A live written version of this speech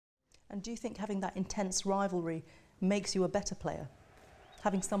And do you think having that intense rivalry makes you a better player?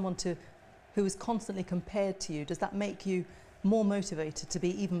 Having someone who is constantly compared to you, does that make you more motivated to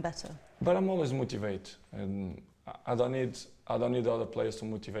be even better? But I'm always motivated, and I don't need other players to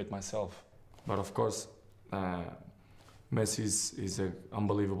motivate myself. But of course, Messi is an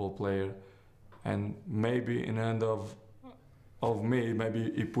unbelievable player, and maybe in the end of me,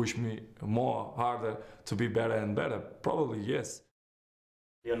 maybe he pushed me harder to be better and better. Probably yes.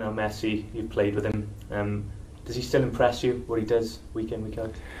 Lionel Messi, you've played with him. Does he still impress you, what he does week in, week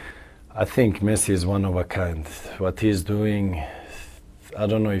out? I think Messi is one of a kind. What he's doing, I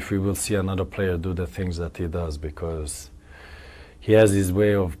don't know if we will see another player do the things that he does, because he has his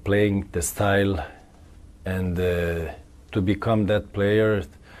way of playing, the style, and to become that player,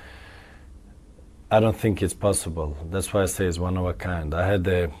 I don't think it's possible. That's why I say he's one of a kind. I had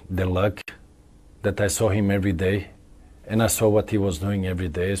the luck that I saw him every day, and I saw what he was doing every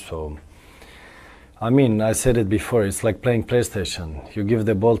day. So, I mean, I said it before, it's like playing PlayStation. You give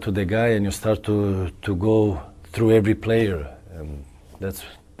the ball to the guy and you start to go through every player. And that's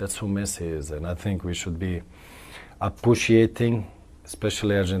who Messi is. And I think we should be appreciating,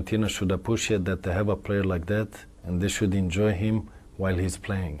 especially Argentina should appreciate that they have a player like that, and they should enjoy him while he's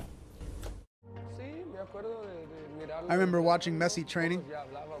playing. I remember watching Messi training.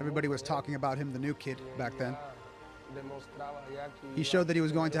 Everybody was talking about him, the new kid, back then. He showed that he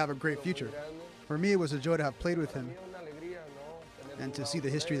was going to have a great future. For me, it was a joy to have played with him and to see the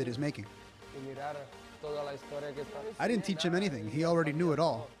history that he's making. I didn't teach him anything. He already knew it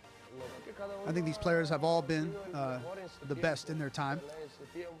all. I think these players have all been the best in their time.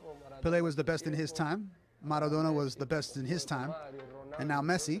 Pelé was the best in his time. Maradona was the best in his time. And now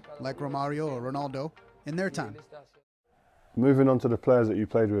Messi, like Romario or Ronaldo, in their time. Moving on to the players that you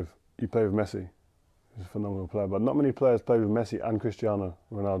played with Messi. He's a phenomenal player, but not many players played with Messi and Cristiano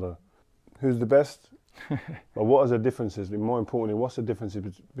Ronaldo. Who's the best? But what are the differences? More importantly, what's the difference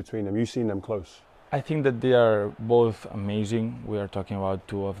between them? You've seen them close. I think that they are both amazing. We are talking about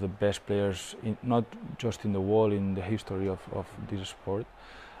two of the best players, not just in the world, in the history of this sport.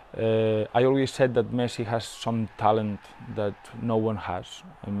 I always said that Messi has some talent that no one has.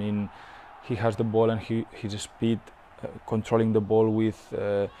 I mean, he has the ball and his speed, controlling the ball with,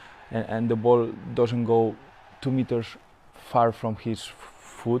 and the ball doesn't go 2 meters far from his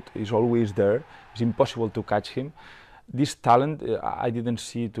foot. It's always there. It's impossible to catch him. This talent I didn't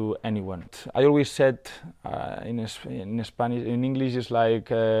see to anyone. I always said in Spanish, in English, it's like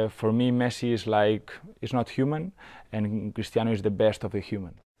for me Messi is not human, and Cristiano is the best of the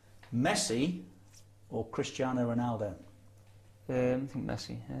human. Messi or Cristiano Ronaldo? I think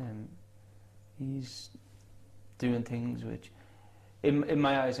Messi. He's doing things which, in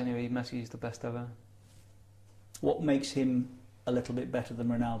my eyes anyway, Messi is the best ever. What makes him a little bit better than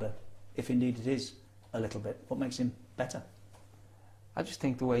Ronaldo? If indeed it is a little bit, what makes him better? I just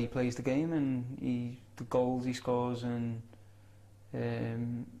think the way he plays the game and the goals he scores, and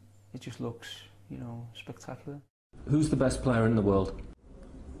it just looks, you know, spectacular. Who's the best player in the world?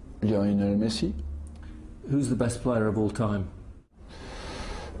 Lionel Messi. Who's the best player of all time?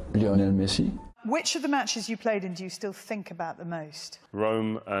 Lionel Messi. Which of the matches you played in do you still think about the most?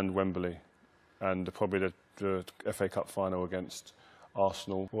 Rome and Wembley, and probably the FA Cup final against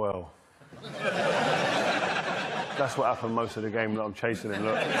Arsenal. Well, that's what happened most of the game that I'm chasing him.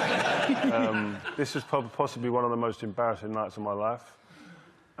 Look, this is possibly one of the most embarrassing nights of my life,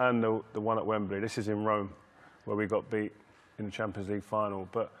 and the one at Wembley. This is in Rome, where we got beat in the Champions League final.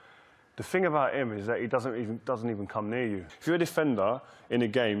 But the thing about him is that he doesn't even come near you. If you're a defender in a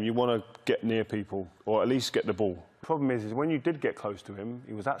game, you want to get near people, or at least get the ball. The problem is when you did get close to him,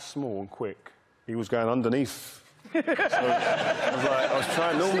 he was that small and quick. He was going underneath. So I was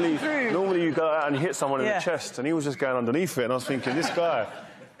trying. Normally you go out and you hit someone in the chest, and he was just going underneath it. And I was thinking, this guy,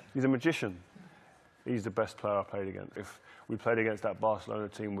 he's a magician. He's the best player I played against. If we played against that Barcelona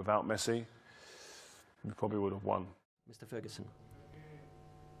team without Messi, we probably would have won. Mr. Ferguson,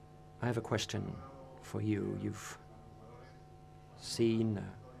 I have a question for you. You've seen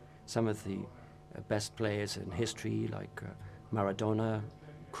some of the best players in history, like Maradona,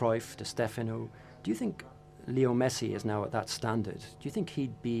 Cruyff, Di Stefano. Do you think Leo Messi is now at that standard? Do you think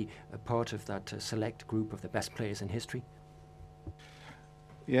he'd be a part of that select group of the best players in history?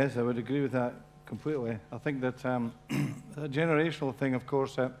 Yes, I would agree with that completely. I think that a generational thing, of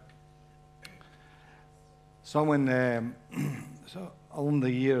course, someone, so along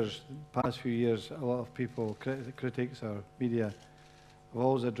the years, past few years, a lot of people, critics or media, have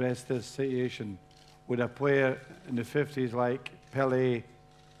always addressed this situation. Would a player in the 50s like Pelé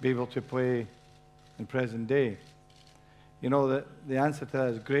be able to play in present day? You know, the answer to that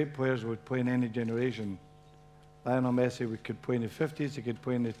is great players would play in any generation. Lionel Messi could play in the 50s, he could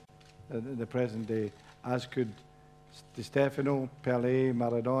play in the present day, as could Di Stefano, Pelé,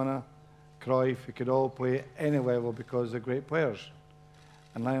 Maradona, Cruyff. He could all play at any level because they're great players.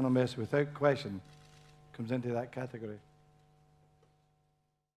 And Lionel Messi, without question, comes into that category.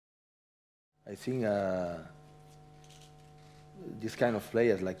 I think this kind of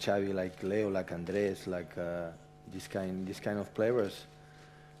players like Xavi, like Leo, like Andres, like this kind of players,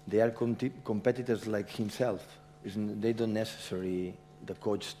 they are competitors like himself. They don't necessarily the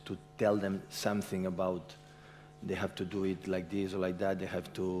coach to tell them something about they have to do it like this or like that. They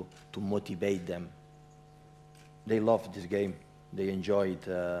have to motivate them. They love this game. They enjoy it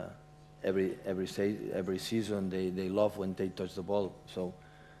every season. They love when they touch the ball. So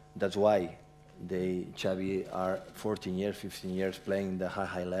that's why Xavi are 14 years, 15 years playing the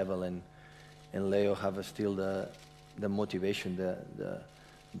high level, and Leo have still the motivation,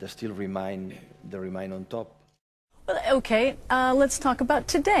 the still remain on top. Well, okay, let's talk about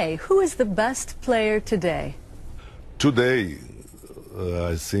today. Who is the best player today? Today,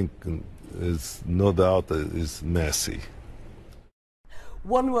 I think it's no doubt is Messi.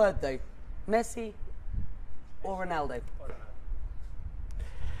 One word though, Messi or Ronaldo?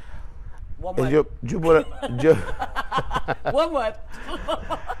 One word. Yo One word.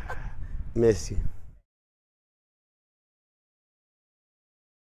 Messi.